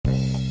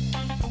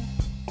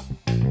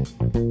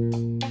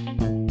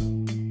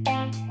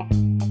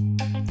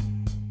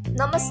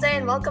Namaste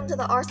and welcome to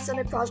the Art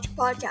Sunday Project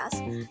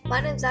Podcast.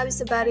 My name is Abby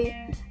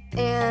Sabeti,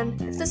 and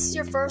if this is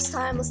your first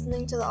time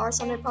listening to the Art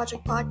Sunday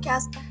Project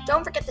Podcast,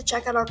 don't forget to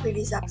check out our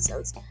previous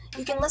episodes.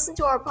 You can listen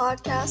to our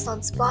podcast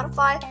on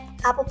Spotify,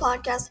 Apple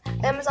Podcasts,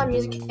 Amazon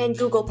Music, and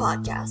Google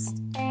Podcasts.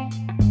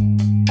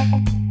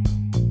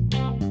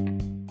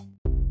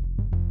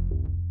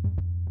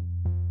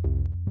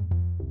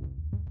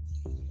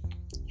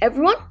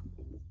 Everyone,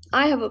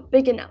 I have a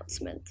big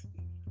announcement.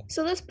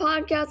 So this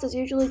podcast is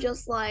usually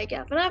just like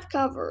F&F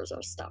covers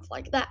or stuff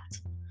like that.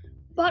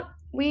 But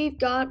we've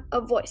got a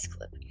voice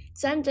clip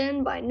sent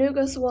in by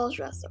Nuga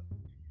Walsh-Resso.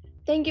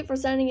 Thank you for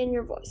sending in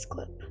your voice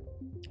clip.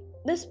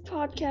 This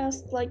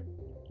podcast,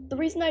 the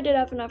reason I did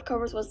F&F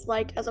covers was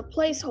as a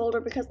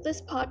placeholder because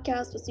this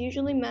podcast was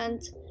usually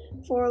meant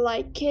for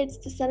kids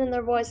to send in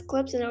their voice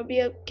clips and it would be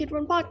a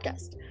kid-run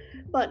podcast.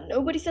 But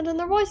nobody sent in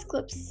their voice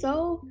clips,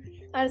 so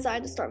I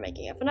decided to start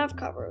making F&F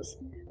covers.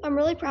 I'm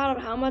really proud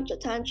of how much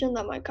attention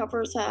that my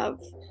covers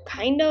have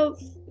kind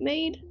of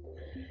made,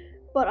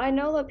 but I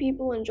know that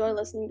people enjoy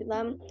listening to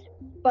them,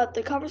 but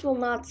the covers will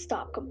not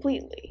stop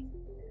completely,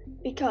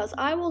 because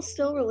I will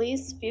still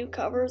release a few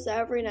covers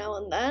every now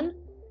and then,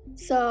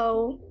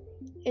 so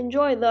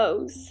enjoy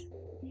those.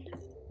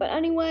 But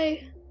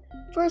anyway,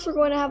 first we're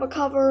going to have a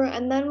cover,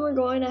 and then we're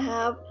going to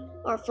have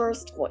our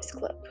first voice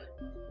clip.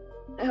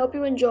 I hope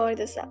you enjoy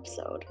this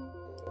episode.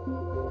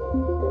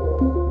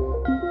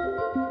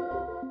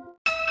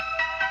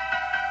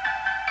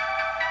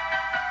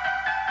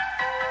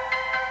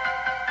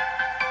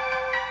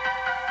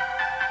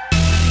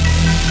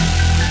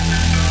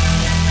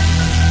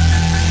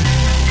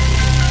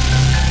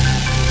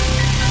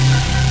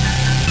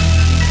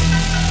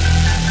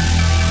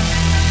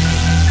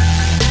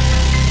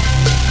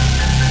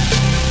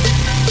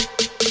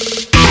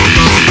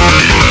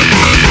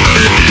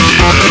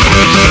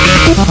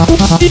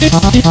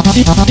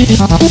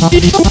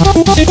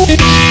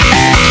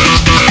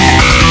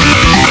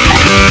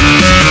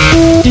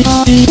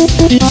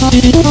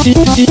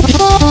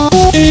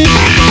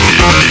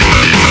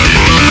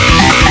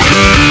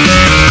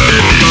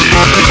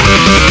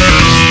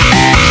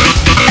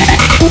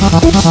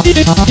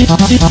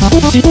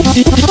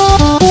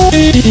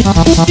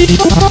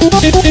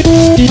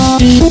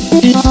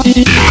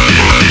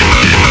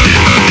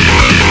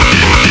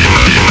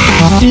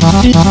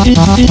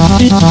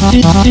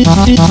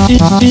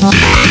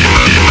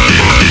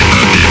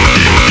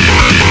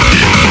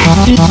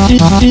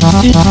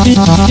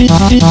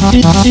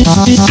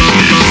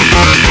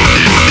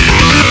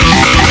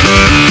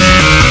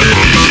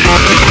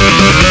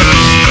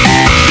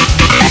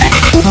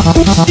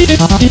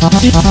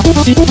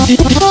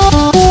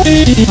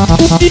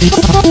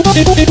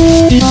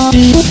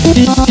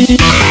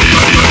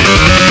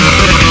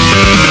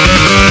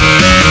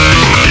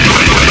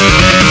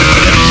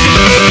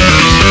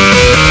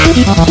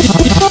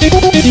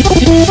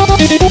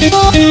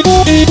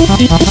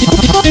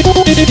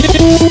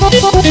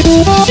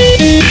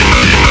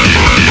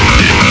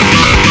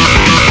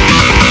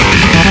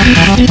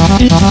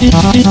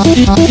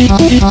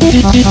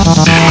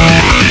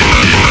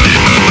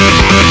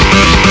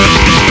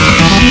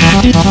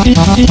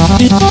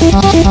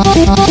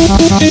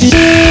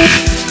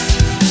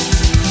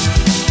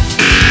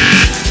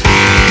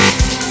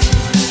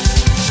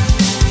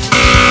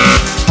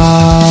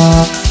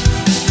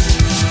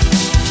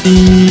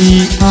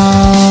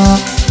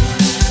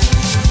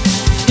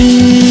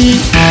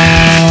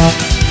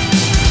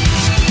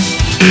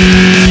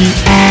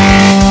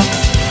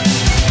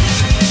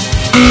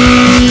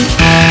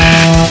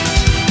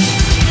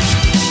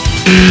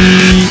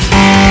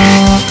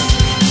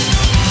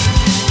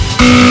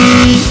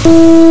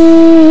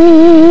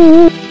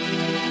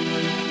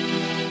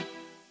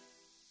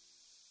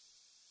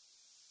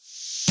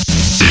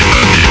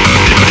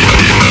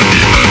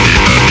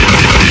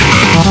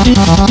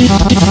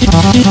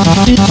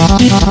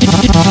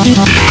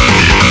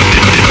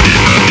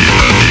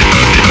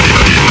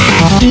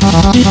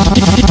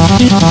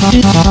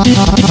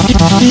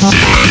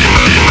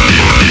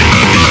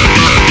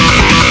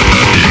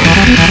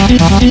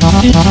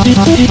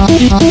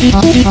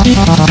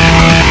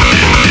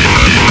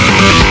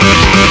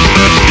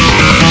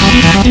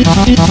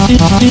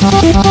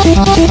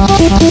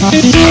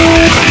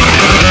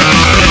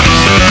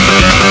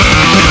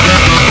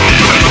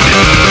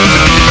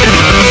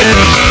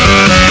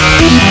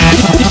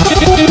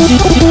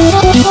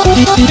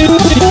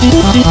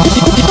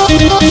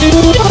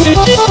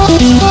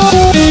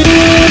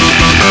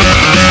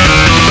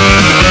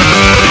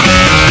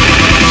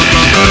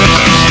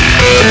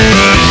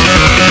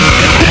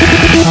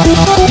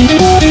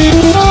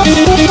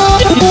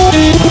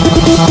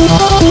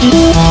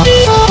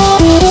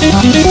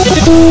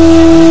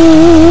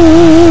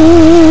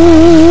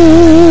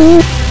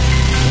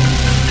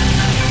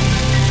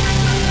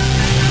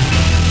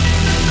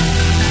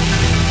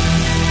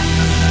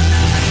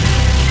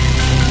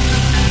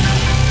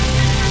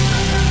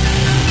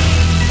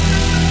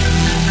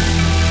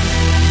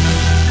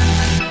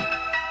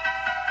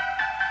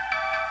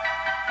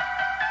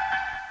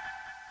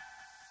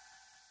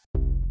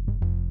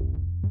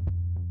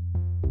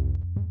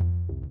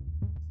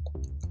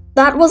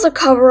 That was a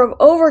cover of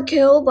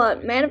Overkill,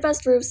 but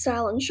Manifest Roof,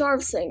 Sal, and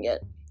Sharv sing it.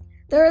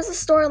 There is a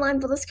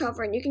storyline for this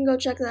cover, and you can go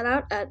check that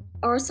out at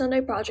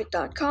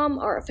oursundayproject.com,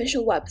 our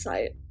official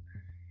website.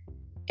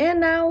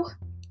 And now,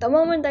 the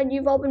moment that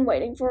you've all been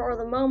waiting for, or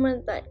the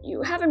moment that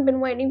you haven't been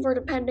waiting for,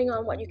 depending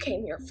on what you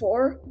came here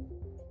for.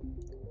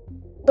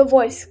 The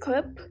voice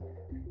clip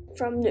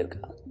from Nuka.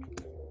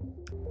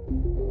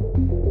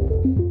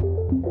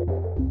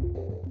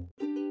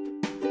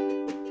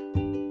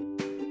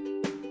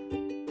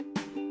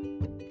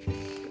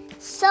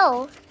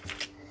 So,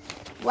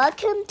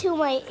 welcome to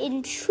my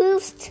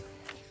introduced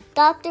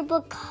doctor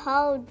book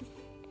called,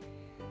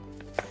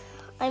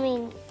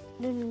 the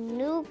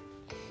new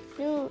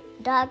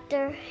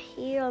Dr.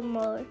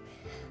 Hero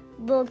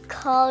book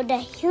called The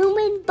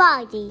Human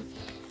Body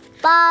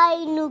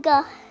by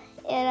Nuka.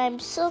 And I'm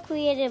so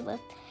creative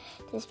with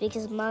this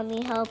because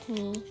Mommy helped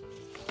me.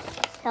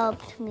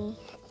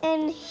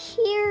 And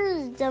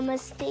here's the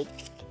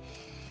mistake.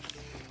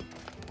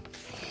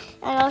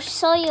 And I'll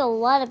show you a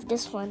lot of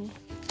this one.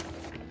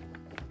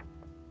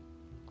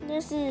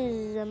 This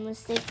is a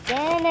mistake.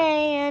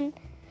 And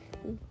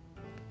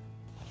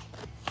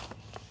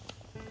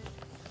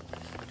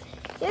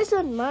here's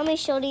what Mommy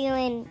showed you,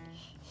 and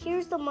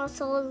here's the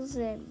muscles.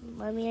 And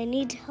Mommy, I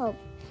need help.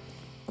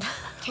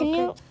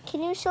 Can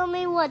you show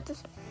me what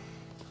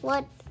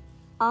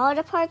all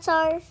the parts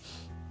are?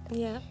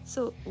 Yeah.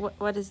 So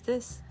what is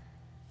this?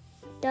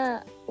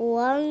 The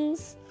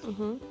lungs.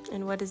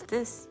 And what is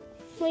this?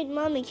 Wait,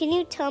 Mommy, can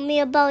you tell me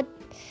about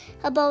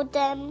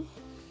them?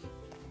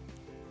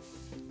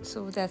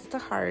 So that's the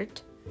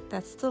heart.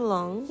 That's the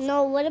lungs.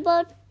 No, what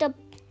about the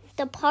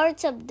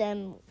parts of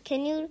them?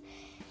 Can you?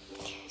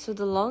 So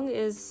the lung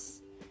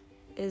is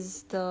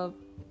the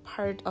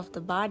part of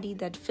the body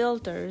that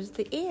filters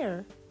the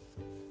air.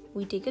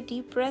 We take a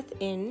deep breath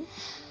in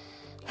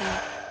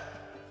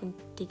and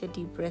take a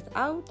deep breath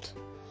out.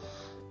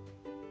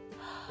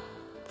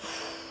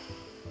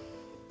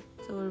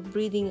 So we're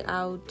breathing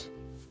out.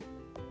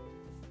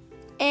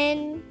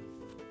 In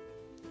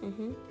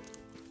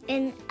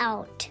and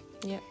out.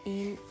 Yeah,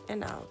 in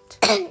and out.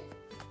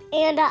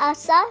 And the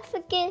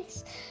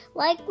esophagus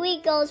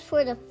likely goes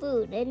for the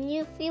food. And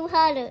if you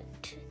have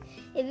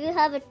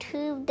a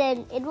tube,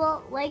 then it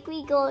will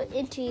likely go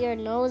into your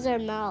nose or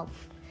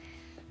mouth.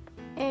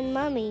 And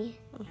Mommy,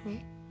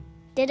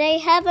 did I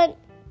have a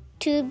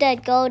tube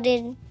that goes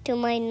into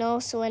my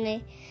nose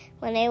when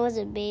I was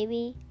a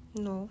baby?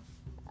 No.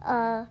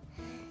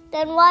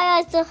 Then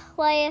why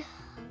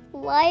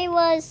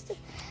was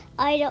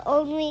I the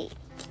only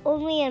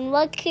and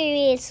what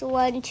curious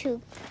one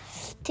for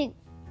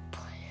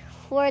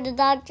the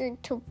doctor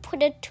to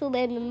put a tube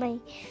in my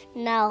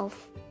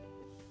mouth?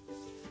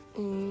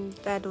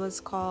 That was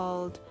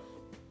called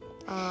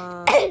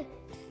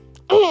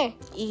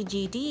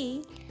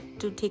EGD,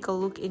 to take a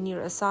look in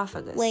your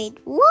esophagus. Wait,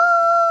 what?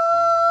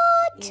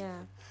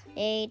 Yeah.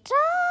 Wait,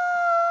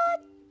 what?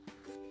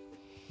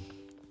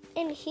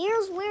 And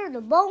here's where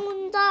the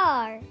bones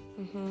are.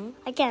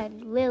 I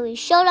can't really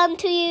show them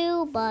to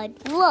you,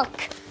 but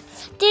look.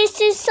 This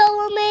is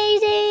so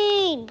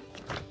amazing.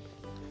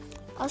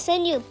 I'll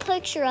send you a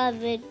picture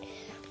of it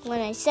when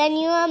I send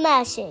you a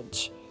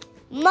message.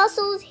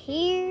 Muscles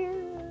here.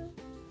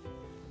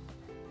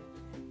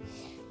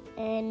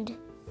 And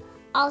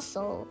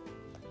also,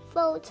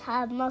 floats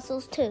have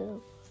muscles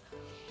too.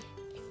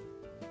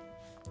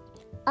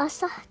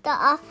 The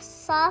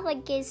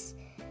esophagus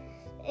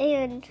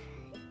and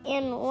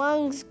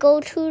lungs go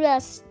to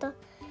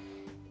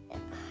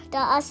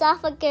the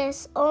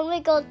esophagus only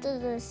go to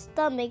the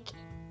stomach,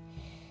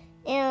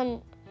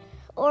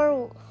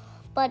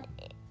 but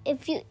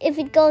if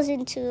it goes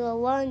into the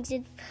lungs,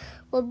 it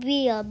will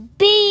be a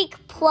big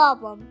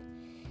problem.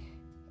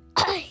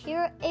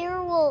 Your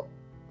air will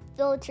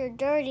filter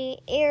dirty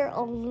air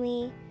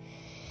only,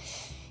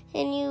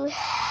 and you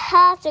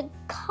have to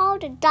call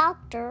the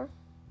doctor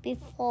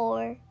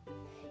before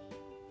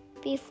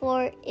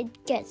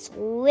it gets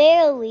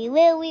really,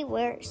 really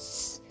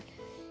worse.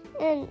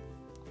 And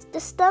the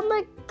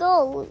stomach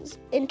goes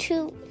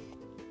into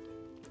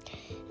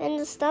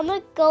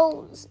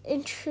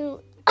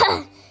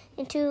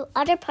into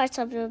other parts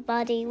of your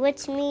body,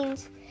 which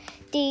means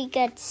they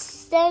get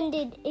sent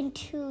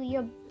into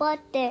your butt.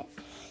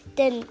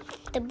 Then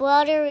the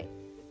bladder,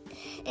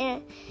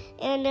 and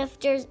if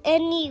there's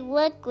any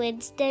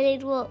liquids, then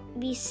it will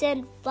be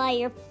sent by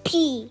your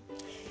pee.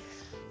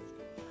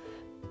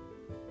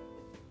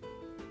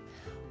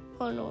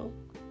 Oh no.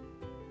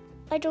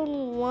 I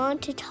don't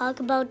want to talk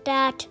about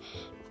that.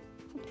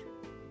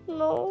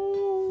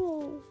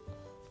 No.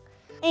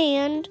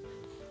 And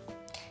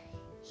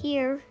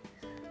here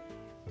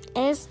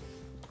is,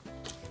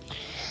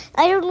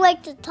 I don't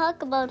like to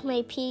talk about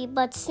my pee,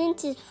 but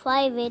since it's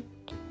private,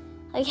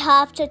 I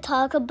have to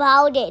talk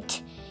about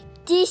it.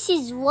 This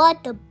is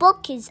what the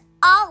book is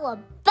all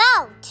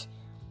about.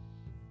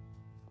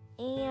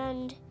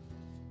 And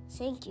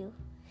thank you.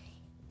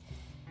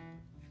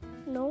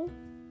 No.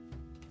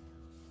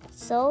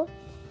 So.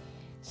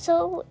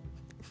 No.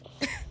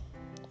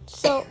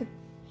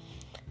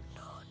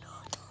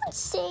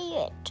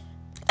 say it.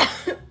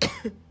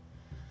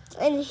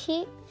 and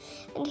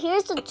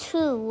here's the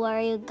truth where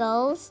it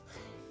goes.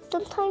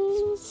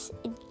 Sometimes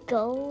it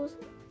goes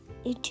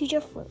into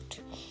your throat.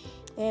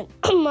 And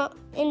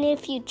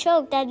if you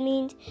choke, that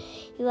means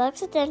you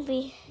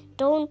accidentally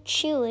don't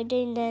chew it,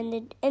 and then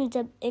it ends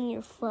up in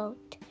your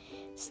throat,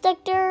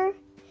 stuck there,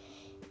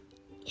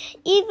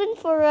 even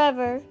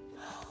forever,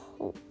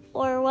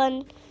 or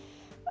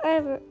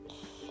wherever.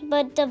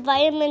 But the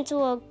vitamins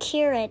will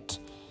cure it.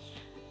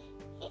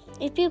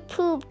 If you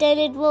poop, then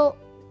it will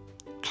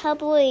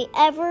probably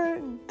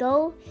ever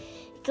go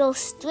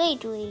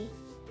straightly.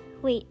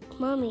 Wait,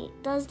 Mommy,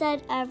 does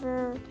that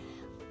ever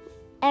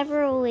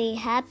really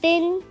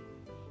happen?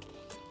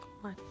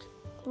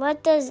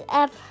 What does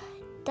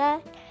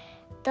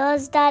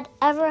that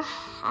ever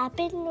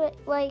happen?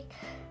 Like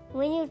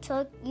when you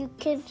choke, you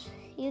can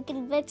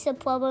fix the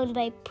problem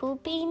by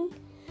pooping?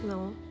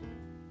 No.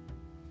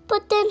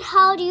 But then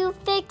how do you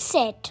fix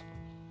it?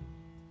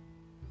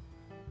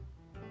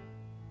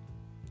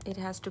 They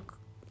have to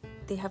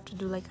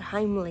do like a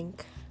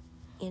Heimlich.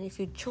 And if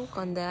you choke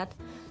on that,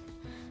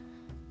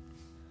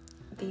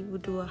 they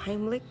would do a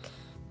Heimlich.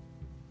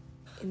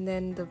 And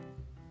then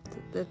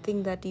the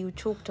thing that you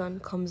choked on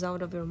comes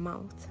out of your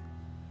mouth.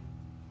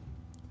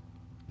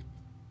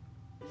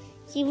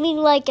 You mean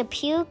like a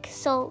puke?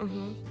 So,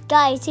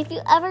 guys, if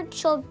you ever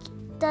choke,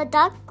 the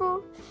doctor,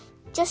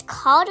 just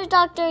call the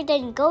doctor,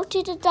 then go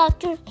to the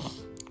doctor,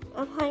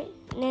 and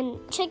then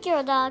check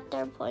your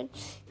doctor appointment,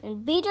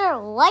 and be there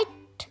right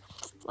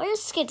where your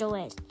schedule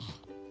is.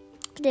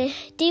 They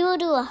will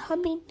do a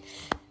humming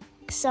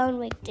sound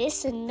like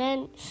this, and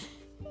then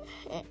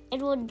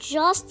it will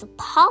just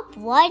pop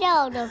right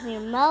out of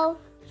your mouth,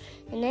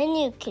 and then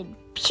you can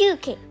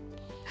puke it.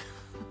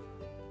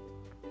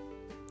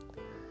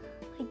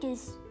 Like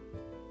this.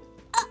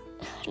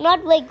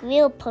 Not like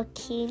real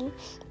puking,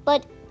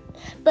 but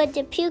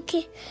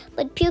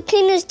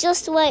puking is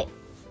just like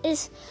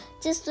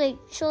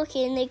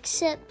choking,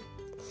 except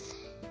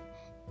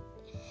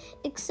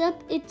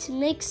it's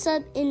mixed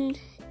up and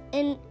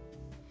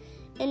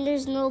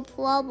there's no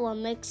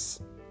problem.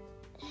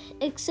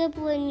 Except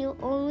when you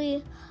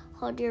only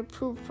hold your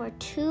poop for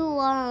too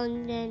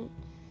long, then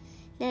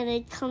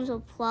it becomes a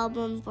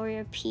problem for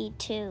your pee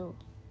too.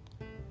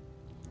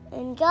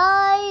 And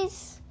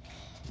guys,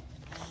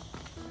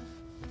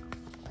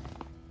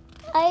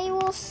 I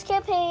will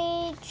skip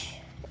page.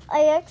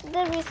 I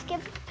accidentally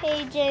skipped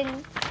page,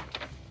 and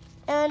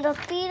the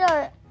feet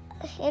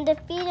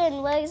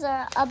and legs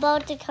are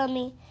about to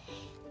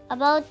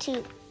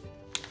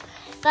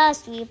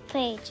fast read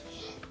page.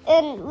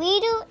 And we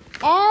do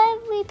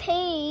every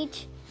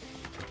page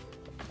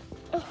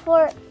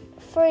for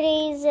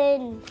these,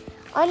 and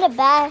on the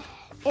back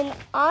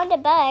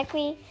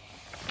we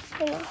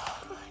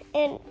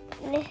and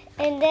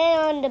then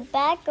on the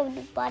back of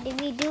the body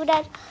we do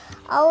that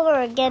all over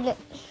again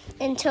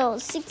until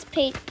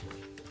the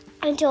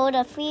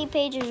 3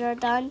 pages are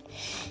done,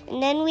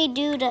 and then we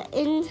do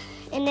and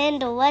then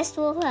the rest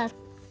will have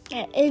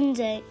an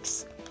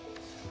index.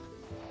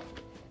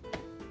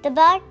 The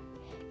back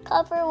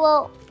cover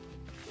will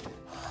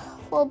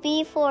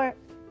be for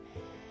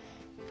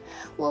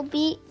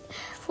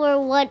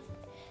what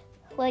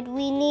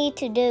we need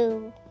to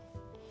do.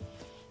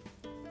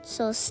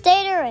 So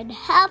stay there and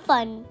have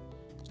fun.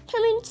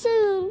 Coming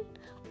soon,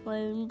 more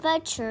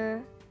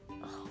adventure,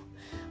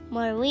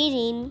 more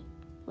reading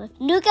with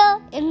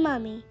Nuga and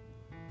Mommy.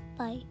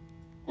 Bye.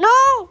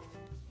 No!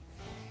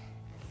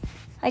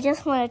 I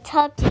just want to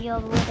talk to you a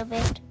little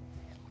bit.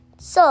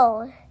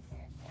 So,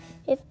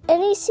 if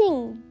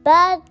anything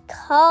bad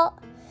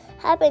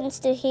happens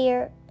to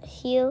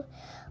you,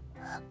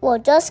 we'll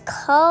just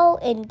call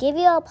and give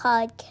you a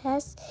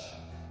podcast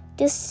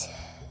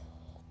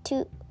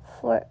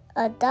for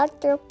a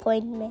doctor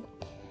appointment.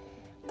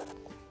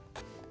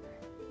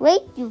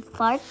 Wait, you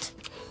fart.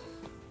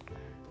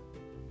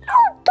 No,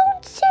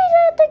 don't say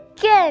that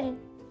again.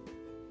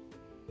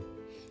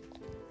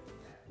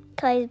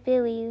 Guys,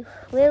 really,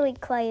 really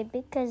quiet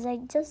because I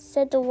just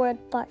said the word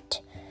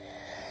fart.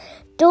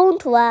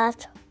 Don't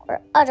laugh,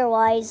 or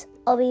otherwise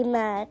I'll be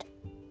mad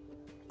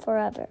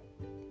forever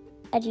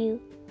at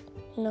you.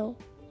 No.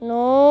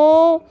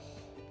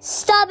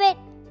 Stop it.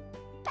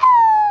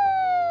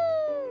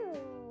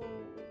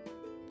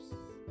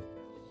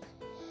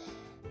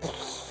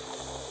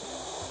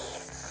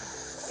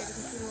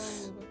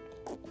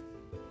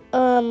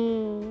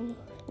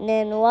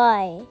 Then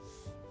why?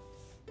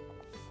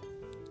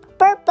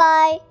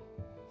 Bye.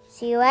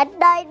 See you at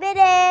 9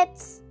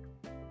 minutes.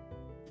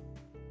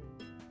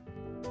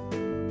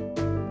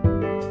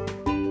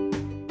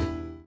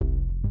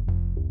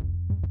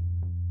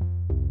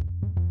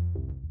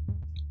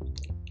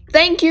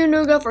 Thank you,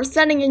 Nuga, for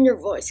sending in your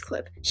voice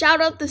clip.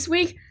 Shout out this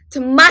week to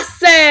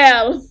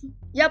myself.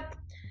 Yep,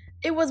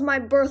 it was my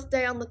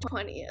birthday on the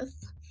 20th.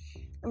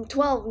 I'm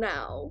 12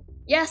 now.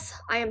 Yes,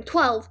 I am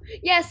 12.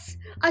 Yes,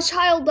 a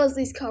child does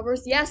these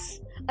covers. Yes,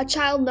 a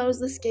child knows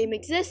this game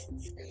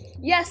exists.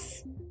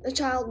 Yes, the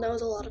child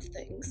knows a lot of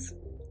things.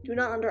 Do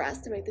not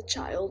underestimate the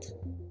child.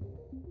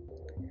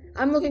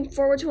 I'm looking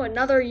forward to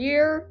another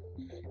year.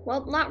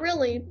 Well, not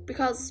really,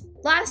 because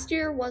last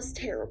year was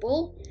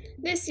terrible.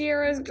 This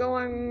year is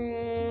going...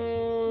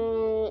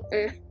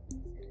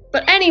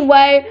 But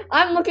anyway,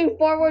 I'm looking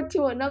forward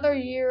to another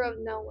year of...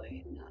 No,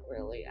 wait, not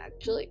really,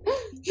 actually.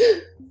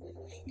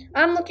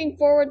 I'm looking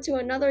forward to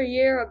another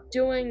year of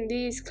doing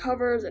these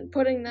covers and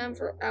putting them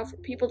out for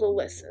people to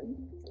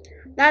listen.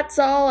 That's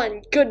all,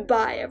 and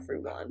goodbye,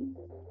 everyone.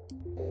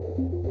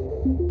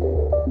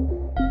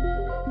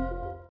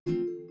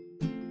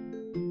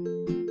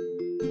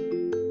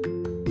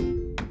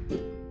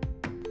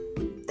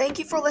 Thank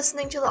you for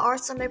listening to the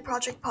Art Sunday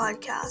Project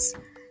podcast.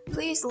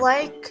 Please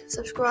like,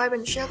 subscribe,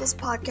 and share this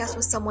podcast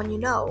with someone you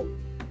know.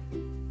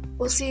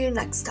 We'll see you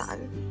next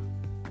time.